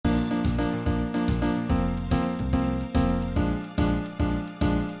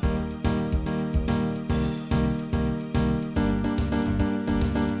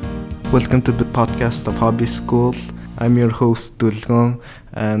Welcome to the podcast of Hobby School. I'm your host Dulgong,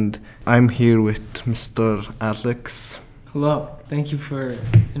 and I'm here with Mr. Alex. Hello, thank you for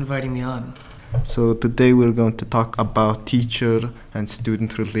inviting me on. So today we're going to talk about teacher and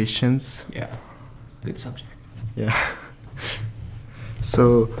student relations. Yeah, good subject. Yeah.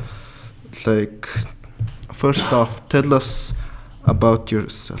 So, first off, tell us about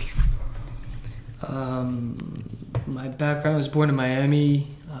yourself. My background, I was born in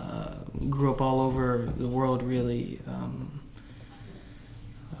Miami, grew up all over the world really.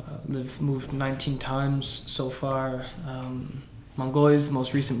 Moved 19 times so far. Mongolia is the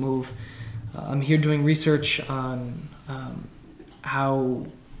most recent move. I'm here doing research on how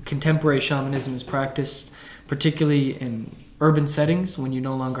contemporary shamanism is practiced, particularly in urban settings when you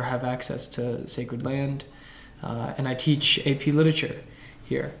no longer have access to sacred land. And I teach AP literature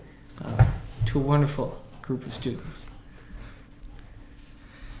here to a wonderful group of students.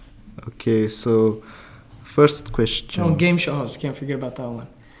 Okay, so first question. Oh, game show host, can't forget about that one.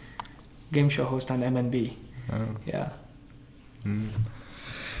 Game show host on MNB. Oh. Yeah.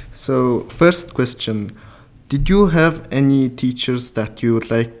 So first question, did you have any teachers that you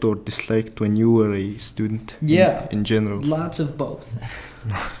liked or disliked when you were a student? Yeah. In general? Lots of both.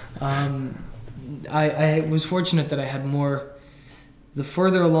 I was fortunate that I had more. The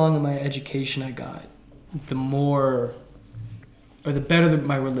further along in my education I got, the more, or the better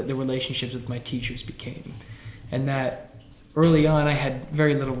the relationships with my teachers became. And that early on I had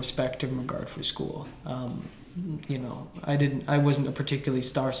very little respect and regard for school. I wasn't a particularly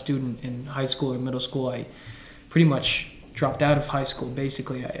star student in high school or middle school. I pretty much dropped out of high school,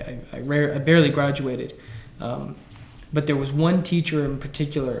 basically. I barely graduated. But there was one teacher in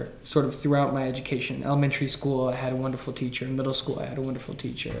particular, sort of throughout my education. In elementary school, I had a wonderful teacher. In middle school, I had a wonderful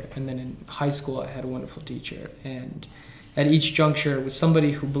teacher. And then in high school, I had a wonderful teacher. And at each juncture, it was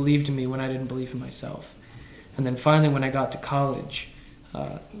somebody who believed in me when I didn't believe in myself. And then finally, when I got to college,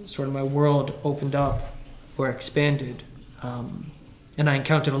 sort of my world opened up or expanded. And I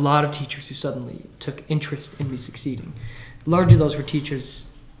encountered a lot of teachers who suddenly took interest in me succeeding. Largely, those were teachers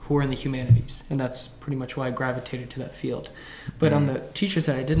who were in the humanities, and that's pretty much why I gravitated to that field. But on the teachers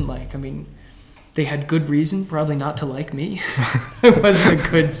that I didn't like, I mean, they had good reason probably not to like me. I wasn't a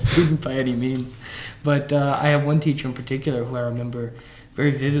good student by any means. But I have one teacher in particular who I remember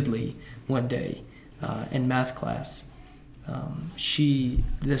very vividly one day in math class.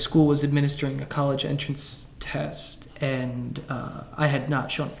 The school was administering a college entrance test, and I had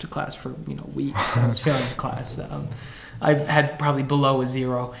not shown up to class for weeks. I was failing the class. I had probably below a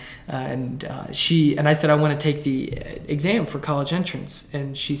 0, and I said I want to take the exam for college entrance,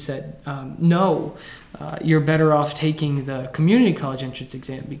 and she said, no, you're better off taking the community college entrance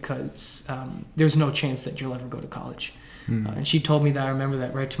exam because there's no chance that you'll ever go to college. And she told me that. I remember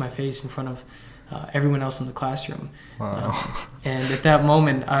that right to my face in front of everyone else in the classroom. Wow. And at that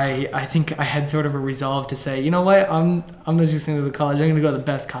moment, I think I had sort of a resolve to say, you know what, I'm not just going to go to college, I'm going to go to the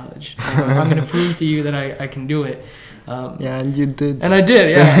best college. I'm going to prove to you that I can do it. Yeah, and you did. And I did,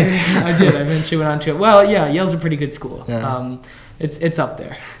 yeah. I did. I eventually went on to it. Well, yeah, Yale's a pretty good school. Yeah. It's up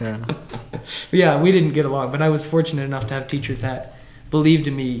there. Yeah. But yeah, we didn't get along, but I was fortunate enough to have teachers that believed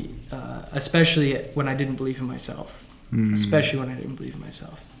in me, especially when I didn't believe in myself. Especially when I didn't believe in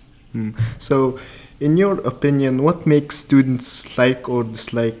myself. So, in your opinion, what makes students like or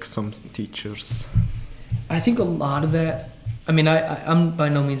dislike some teachers? I think a lot of that, I mean, I'm by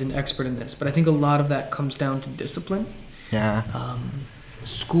no means an expert in this, but I think a lot of that comes down to discipline. Yeah. A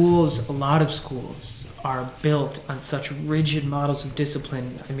lot of schools are built on such rigid models of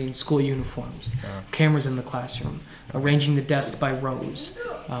discipline. I mean, school uniforms, cameras in the classroom, arranging the desk by rows.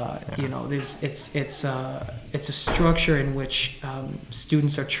 It's a structure in which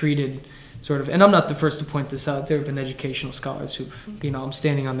students are treated sort of, and I'm not the first to point this out. There have been educational scholars who've, I'm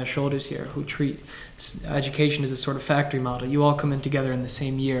standing on their shoulders here, who treat education as a sort of factory model. You all come in together in the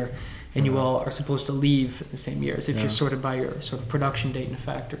same year, and you all are supposed to leave in the same year, as if you're sorted by your sort of production date in a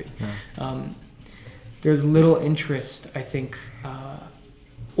factory. There's little interest, I think,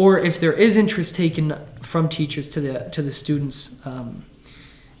 or if there is interest taken from teachers to the students,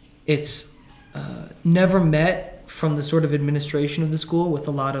 it's never met from the sort of administration of the school with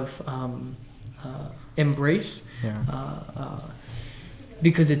a lot of embrace,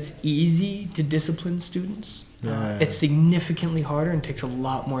 because it's easy to discipline students. It's significantly harder and takes a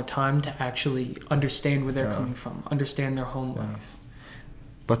lot more time to actually understand where they're coming from, understand their home life.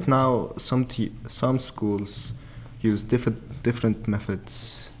 But now some schools use different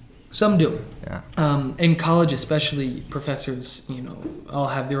methods. Some do. Yeah. In college, especially, professors, all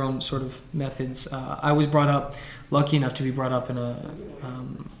have their own sort of methods. I was lucky enough to be brought up in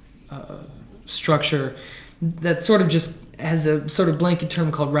structure that sort of just has a sort of blanket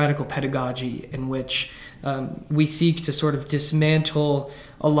term called radical pedagogy, in which we seek to sort of dismantle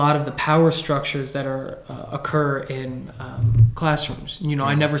a lot of the power structures that occur in classrooms.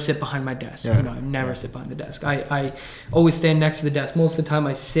 I never sit behind my desk. Yeah. I never sit behind the desk. I always stand next to the desk. Most of the time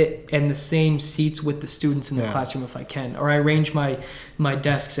I sit in the same seats with the students in the classroom if I can, or I arrange my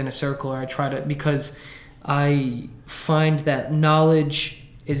desks in a circle, or I try to, because I find that knowledge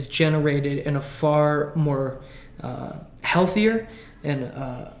is generated in a far more healthier and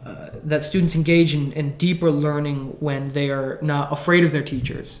that students engage in deeper learning when they are not afraid of their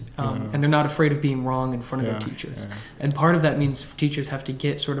teachers, and they're not afraid of being wrong in front of their teachers. And part of that means teachers have to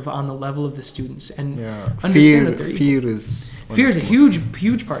get sort of on the level of the students and understand that they're equal. Fear is a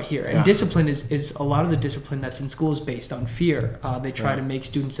huge part here, and discipline is a lot of the discipline that's in schools based on fear. They try to make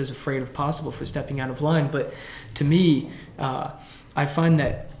students as afraid as possible for stepping out of line, but to me, I find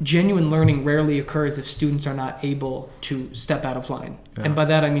that genuine learning rarely occurs if students are not able to step out of line. And by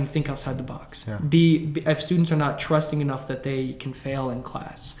that I mean think outside the box. If students are not trusting enough that they can fail in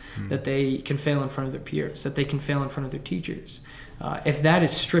class, that they can fail in front of their peers, that they can fail in front of their teachers. If that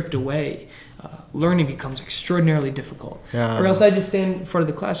is stripped away, learning becomes extraordinarily difficult. Or else I just stand in front of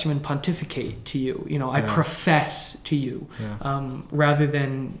the classroom and pontificate to you. I profess to you, rather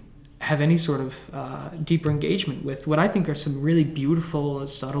than have any sort of deeper engagement with what I think are some really beautiful,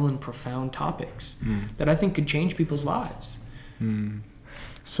 subtle, and profound topics that I think could change people's lives.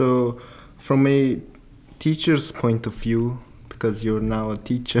 So, from a teacher's point of view, because you're now a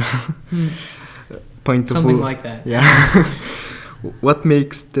teacher, point of Something view, like that. Yeah. What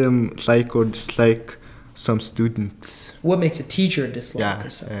makes them like or dislike some students? What makes a teacher dislike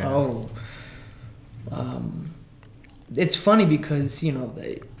or something? It's funny because,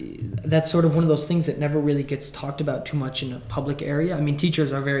 that's sort of one of those things that never really gets talked about too much in a public area. I mean,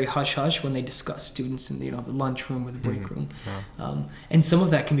 teachers are very hush-hush when they discuss students in the lunchroom or the break room. And some of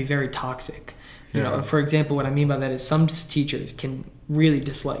that can be very toxic. For example, what I mean by that is some teachers can really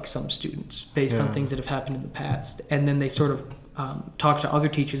dislike some students based on things that have happened in the past. And then they sort of talk to other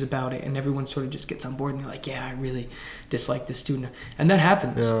teachers about it, and everyone sort of just gets on board and they're like, yeah, I really dislike this student. And that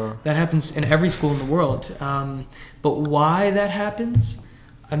happens. That happens in every school in the world. But why that happens?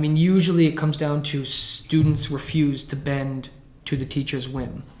 I mean, usually it comes down to students refuse to bend to the teacher's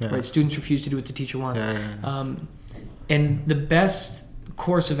whim. Right? Students refuse to do what the teacher wants. And the best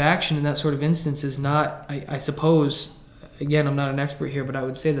course of action in that sort of instance is not, I suppose, again, I'm not an expert here, but I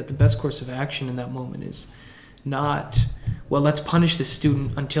would say that the best course of action in that moment is not, well, let's punish this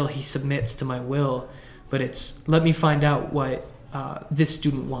student until he submits to my will, but it's, let me find out what this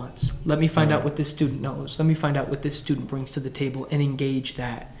student wants. Let me find out what this student knows. Let me find out what this student brings to the table and engage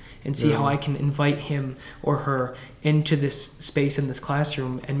that and see how I can invite him or her into this space in this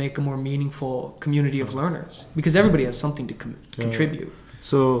classroom and make a more meaningful community of learners, because everybody has something to contribute.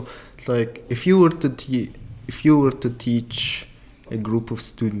 So, like, if you were to teach a group of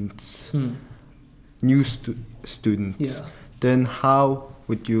students, new students, then how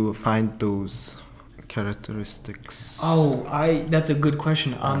would you find those characteristics? That's a good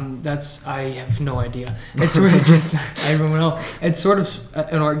question. I have no idea. It's sort of just, I don't know. It's sort of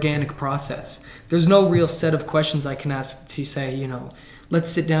an organic process. There's no real set of questions I can ask to say, let's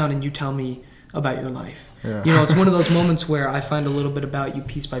sit down and you tell me about your life. It's one of those moments where I find a little bit about you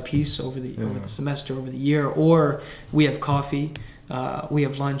piece by piece over the semester, over the year, or we have coffee, we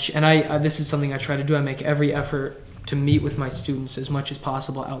have lunch, and this is something I try to do. I make every effort to meet with my students as much as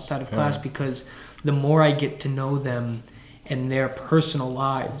possible outside of class, because the more I get to know them and their personal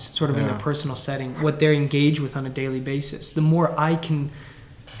lives, sort of in their personal setting, what they're engaged with on a daily basis, the more I can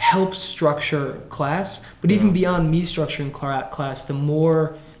help structure class. But even beyond me structuring class, the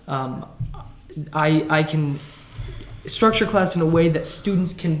more I can structure class in a way that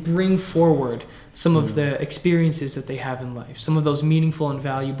students can bring forward some of the experiences that they have in life, some of those meaningful and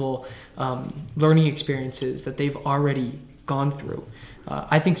valuable learning experiences that they've already gone through.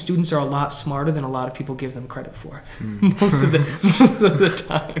 I think students are a lot smarter than a lot of people give them credit for, most of the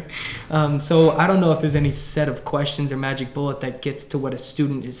time. So I don't know if there's any set of questions or magic bullet that gets to what a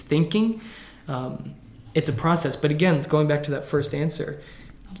student is thinking. It's a process. But again, going back to that first answer,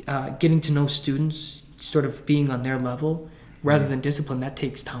 getting to know students, sort of being on their level, rather than discipline, that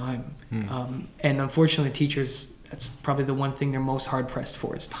takes time. And unfortunately, teachers, that's probably the one thing they're most hard-pressed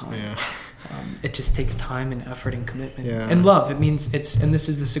for is time. It just takes time and effort and commitment. And love. It means and this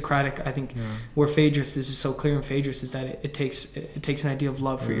is the Socratic, I think, where Phaedrus, this is so clear in Phaedrus, is that it takes an idea of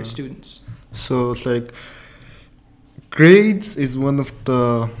love for your students. So it's like grades is one of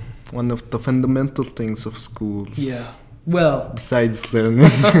the fundamental things of schools. Well, besides learning.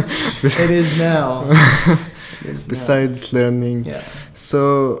 it is now. It is now. Besides learning. Yeah.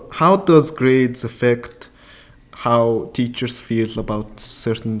 So how does grades affect how teachers feel about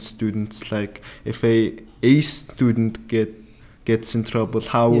certain students? Like if a student gets in trouble,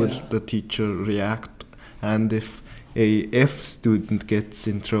 how will Yeah. the teacher react? And if a F student gets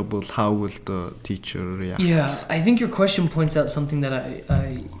in trouble, how will the teacher react? Yeah, I think your question points out something that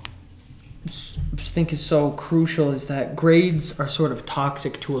I think is so crucial, is that grades are sort of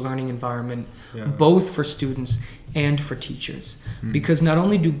toxic to a learning environment, Yeah. both for students and for teachers. Because not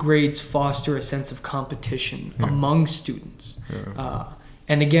only do grades foster a sense of competition among students,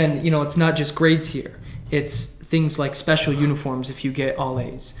 and again, it's not just grades here. It's things like special uniforms if you get all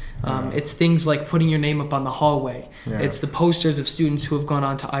A's. It's things like putting your name up on the hallway. Yeah. It's the posters of students who have gone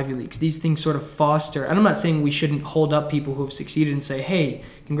on to Ivy Leagues. These things sort of foster, and I'm not saying we shouldn't hold up people who have succeeded and say, hey,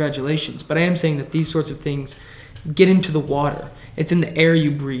 congratulations. But I am saying that these sorts of things get into the water. It's in the air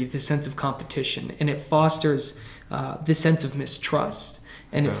you breathe, this sense of competition. And it fosters this sense of mistrust.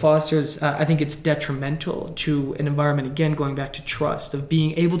 And it fosters, I think it's detrimental to an environment, again, going back to trust, of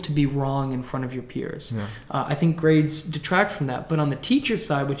being able to be wrong in front of your peers. Yeah. I think grades detract from that. But on the teacher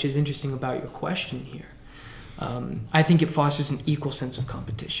side, which is interesting about your question here, I think it fosters an equal sense of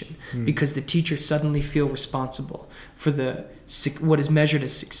competition because the teachers suddenly feel responsible for what is measured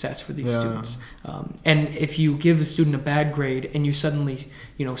as success for these students. And if you give a student a bad grade and you suddenly,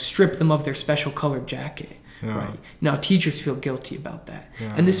 strip them of their special colored jacket, right? Now teachers feel guilty about that,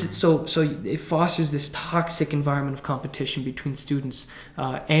 and this is so it fosters this toxic environment of competition between students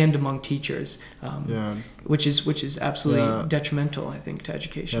and among teachers, which is absolutely detrimental, I think, to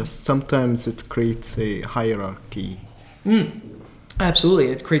education. Yes, sometimes it creates a hierarchy. Absolutely,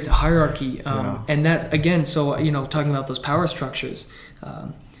 it creates a hierarchy, and that's again. So talking about those power structures.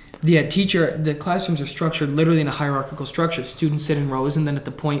 The classrooms are structured literally in a hierarchical structure. Students sit in rows, and then at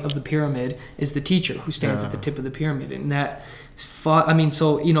the point of the pyramid is the teacher who stands at the tip of the pyramid. And that,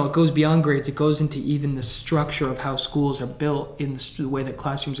 it goes beyond grades. It goes into even the structure of how schools are built, in the way that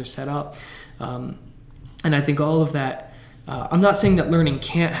classrooms are set up. And I think all of that, I'm not saying that learning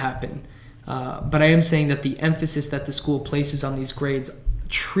can't happen, but I am saying that the emphasis that the school places on these grades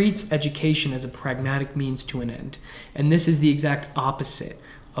treats education as a pragmatic means to an end. And this is the exact opposite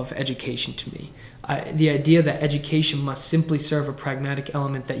of education to me. The idea that education must simply serve a pragmatic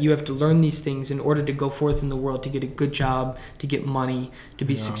element, that you have to learn these things in order to go forth in the world, to get a good job, to get money, to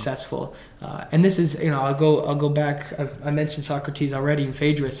be successful. And this is, I'll go back. I mentioned Socrates already in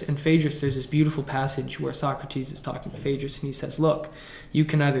Phaedrus. In Phaedrus, there's this beautiful passage where Socrates is talking to Phaedrus, and he says, look, you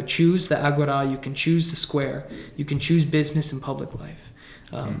can either choose the agora, you can choose the square, you can choose business and public life,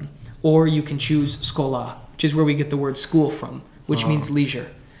 or you can choose schola, which is where we get the word school from, which means leisure.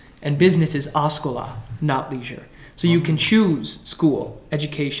 And business is askola, not leisure. So you can choose school,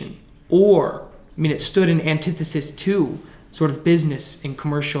 education, or, it stood in antithesis to sort of business and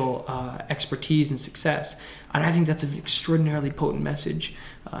commercial expertise and success. And I think that's an extraordinarily potent message.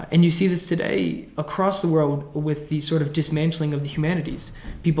 And you see this today across the world with the sort of dismantling of the humanities.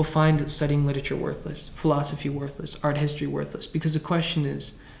 People find studying literature worthless, philosophy worthless, art history worthless, because the question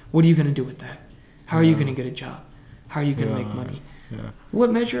is, what are you going to do with that? How are you going to get a job? How are you going to make money?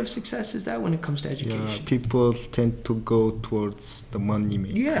 What measure of success is that when it comes to education? People tend to go towards the money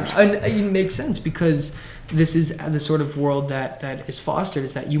makers. Yeah, and it makes sense, because this is the sort of world that is fostered,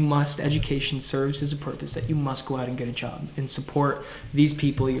 is that education serves as a purpose, that you must go out and get a job and support these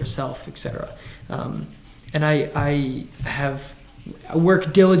people, yourself, etc. And I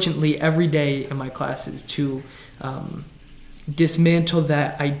work diligently every day in my classes to dismantle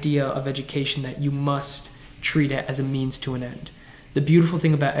that idea of education, that you must treat it as a means to an end. The beautiful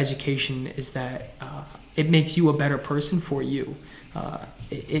thing about education is that it makes you a better person for you.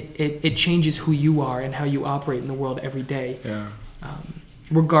 It changes who you are and how you operate in the world every day,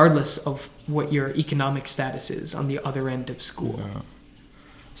 regardless of what your economic status is on the other end of school.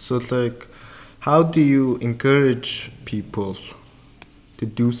 So, how do you encourage people to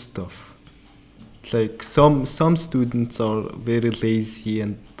do stuff? Some students are very lazy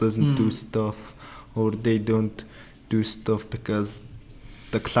and doesn't do stuff, or they don't do stuff because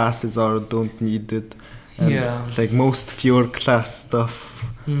the classes don't need it, and most pure class stuff.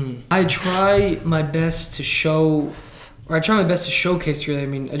 I try my best to showcase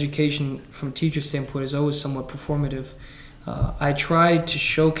really. Education from a teacher's standpoint is always somewhat performative. I try to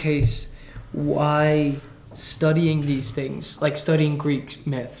showcase why studying these things, like studying Greek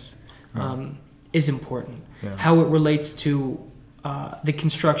myths, is important. How it relates to the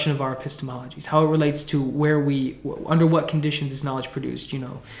construction of our epistemologies, how it relates to under what conditions is knowledge produced.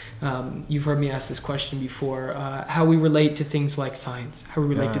 You've heard me ask this question before, how we relate to things like science, how we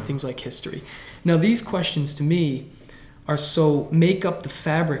relate to things like history. Now, these questions to me make up the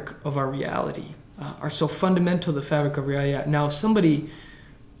fabric of our reality, are so fundamental to the fabric of reality. Now, if somebody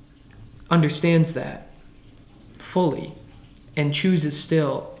understands that fully and chooses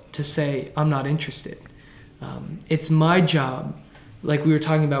still to say, I'm not interested, it's my job, like we were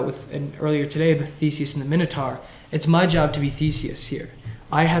talking about earlier today with Theseus and the Minotaur, it's my job to be Theseus here.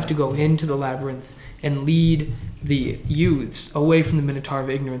 I have to go into the labyrinth and lead the youths away from the Minotaur of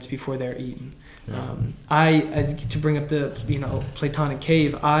ignorance before they're eaten. To bring up the Platonic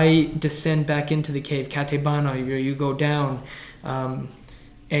cave, I descend back into the cave, katebana, you go down,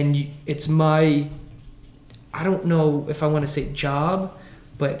 and it's my, I don't know if I want to say job,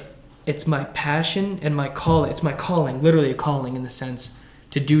 but it's my passion and my call. It's my calling, literally a calling in the sense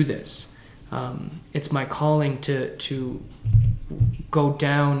to do this. It's my calling to go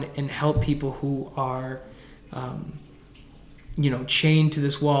down and help people who are, chained to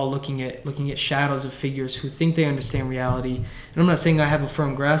this wall, looking at shadows of figures who think they understand reality. And I'm not saying I have a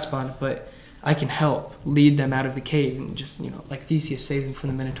firm grasp on it, but I can help lead them out of the cave and just, like Theseus, save them from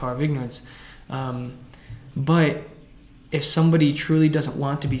the Minotaur of ignorance. But if somebody truly doesn't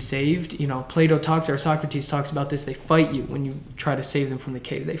want to be saved, Plato talks, or Socrates talks about this, they fight you when you try to save them from the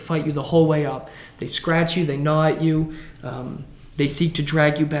cave. They fight you the whole way up. They scratch you, they gnaw at you, they seek to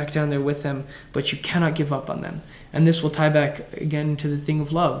drag you back down there with them, but you cannot give up on them. And this will tie back again to the thing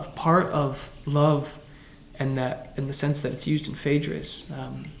of love. Part of love, and that in the sense that it's used in Phaedrus,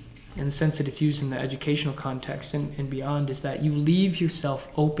 in the sense that it's used in the educational context and beyond, is that you leave yourself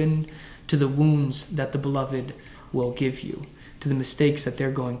open to the wounds that the beloved will give you, to the mistakes that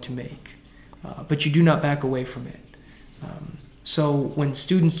they're going to make. But you do not back away from it. So when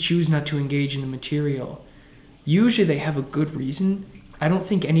students choose not to engage in the material, usually they have a good reason. I don't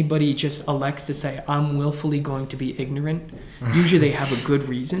think anybody just elects to say, I'm willfully going to be ignorant. Usually they have a good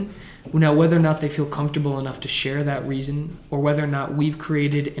reason. Now, whether or not they feel comfortable enough to share that reason, or whether or not we've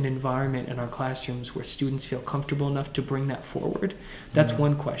created an environment in our classrooms where students feel comfortable enough to bring that forward, that's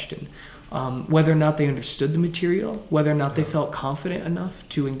one question. Whether or not they understood the material, whether or not they felt confident enough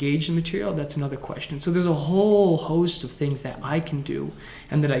to engage the material, that's another question. So there's a whole host of things that I can do,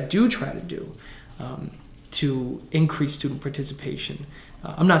 and that I do try to do, to increase student participation.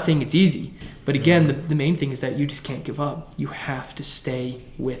 I'm not saying it's easy, but again, the main thing is that you just can't give up. You have to stay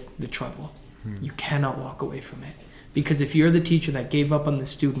with the trouble. You cannot walk away from it. Because if you're the teacher that gave up on the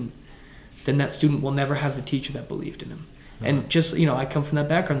student, then that student will never have the teacher that believed in him. And just, I come from that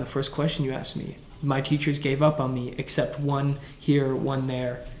background. The first question you asked me, my teachers gave up on me, except one here, one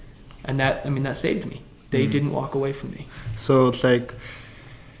there. And that saved me. They didn't walk away from me. So,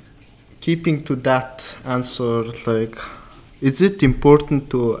 keeping to that answer, is it important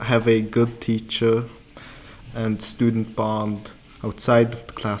to have a good teacher and student bond outside of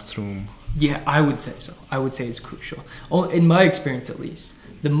the classroom? Yeah, I would say so. I would say it's crucial. In my experience, at least,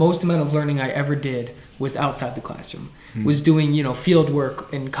 the most amount of learning I ever did was outside the classroom. Was doing, field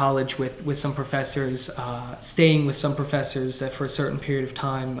work in college with some professors, staying with some professors for a certain period of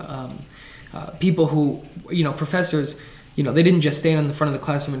time. People who, professors, they didn't just stand in the front of the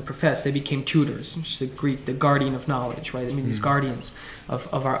classroom and profess. They became tutors, which is the Greek, the guardian of knowledge, right? These guardians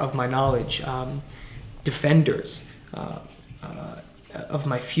of my knowledge, defenders of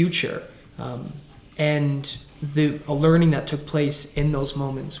my future, and the learning that took place in those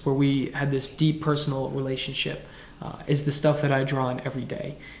moments where we had this deep personal relationship is the stuff that I draw on every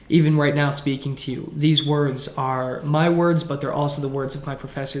day. Even right now speaking to you, these words are my words, but they're also the words of my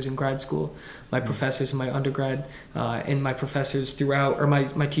professors in grad school, my professors in my undergrad, and my professors throughout, or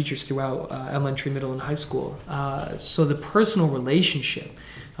my teachers throughout elementary, middle, and high school. So the personal relationship,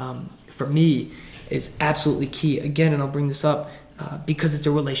 for me, is absolutely key. Again, and I'll bring this up, because it's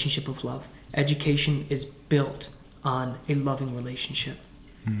a relationship of love. Education is built on a loving relationship.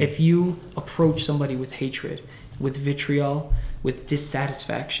 If you approach somebody with hatred, with vitriol, with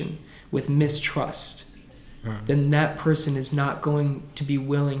dissatisfaction, with mistrust, then that person is not going to be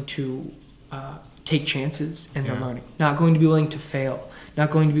willing to take chances in their learning, not going to be willing to fail, not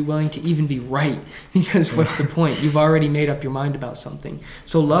going to be willing to even be right, because what's the point? You've already made up your mind about something.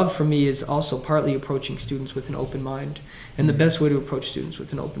 So love for me is also partly approaching students with an open mind. And the best way to approach students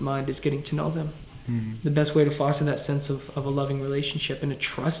with an open mind is getting to know them. The best way to foster that sense of a loving relationship and a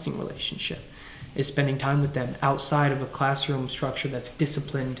trusting relationship is spending time with them outside of a classroom structure that's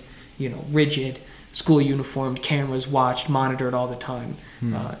disciplined, rigid, school uniformed, cameras watched, monitored all the time.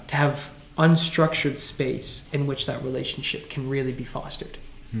 To have unstructured space in which that relationship can really be fostered.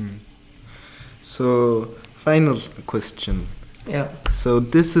 So, final question. Yeah. So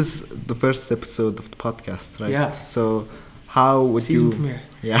this is the first episode of the podcast, right? Yeah. So how would Season you premiere.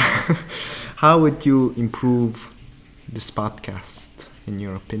 Yeah. How would you improve this podcast in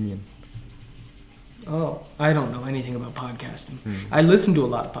your opinion? Oh, I don't know anything about podcasting. I listen to a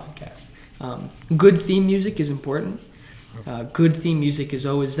lot of podcasts. Good theme music is important. Good theme music is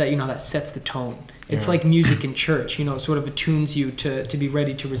always that, that sets the tone. It's like music in church, sort of attunes you to be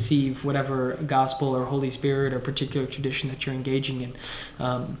ready to receive whatever gospel or Holy Spirit or particular tradition that you're engaging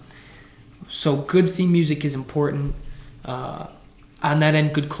in. So good theme music is important. On that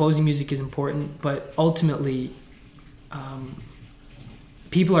end, good closing music is important. But ultimately,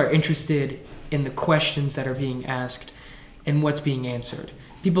 people are interested in the questions that are being asked and what's being answered.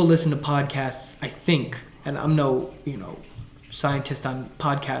 People listen to podcasts, I think, and I'm no, scientist on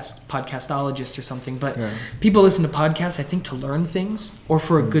podcastologist or something, but people listen to podcasts, I think, to learn things or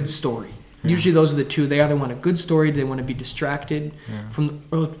for a good story. Usually those are the two. They either want a good story, they want to be distracted from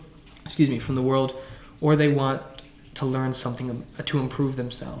the world, or they want to learn something to improve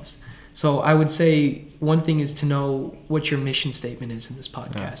themselves. So I would say one thing is to know what your mission statement is in this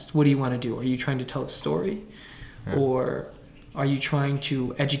podcast. What do you want to do? Are you trying to tell a story? Or are you trying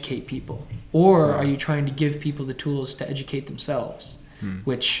to educate people? Or are you trying to give people the tools to educate themselves?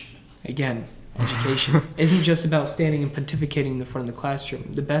 Which, again, education isn't just about standing and pontificating in the front of the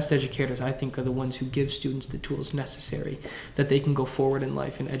classroom. The best educators, I think, are the ones who give students the tools necessary that they can go forward in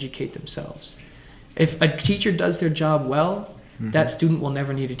life and educate themselves. If a teacher does their job well, that student will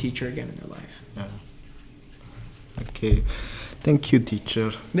never need a teacher again in their life. Okay. Thank you,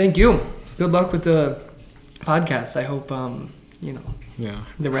 teacher. Thank you. Good luck with the podcast. I hope,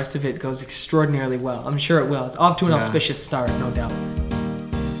 the rest of it goes extraordinarily well. I'm sure it will. It's off to an auspicious start, no doubt.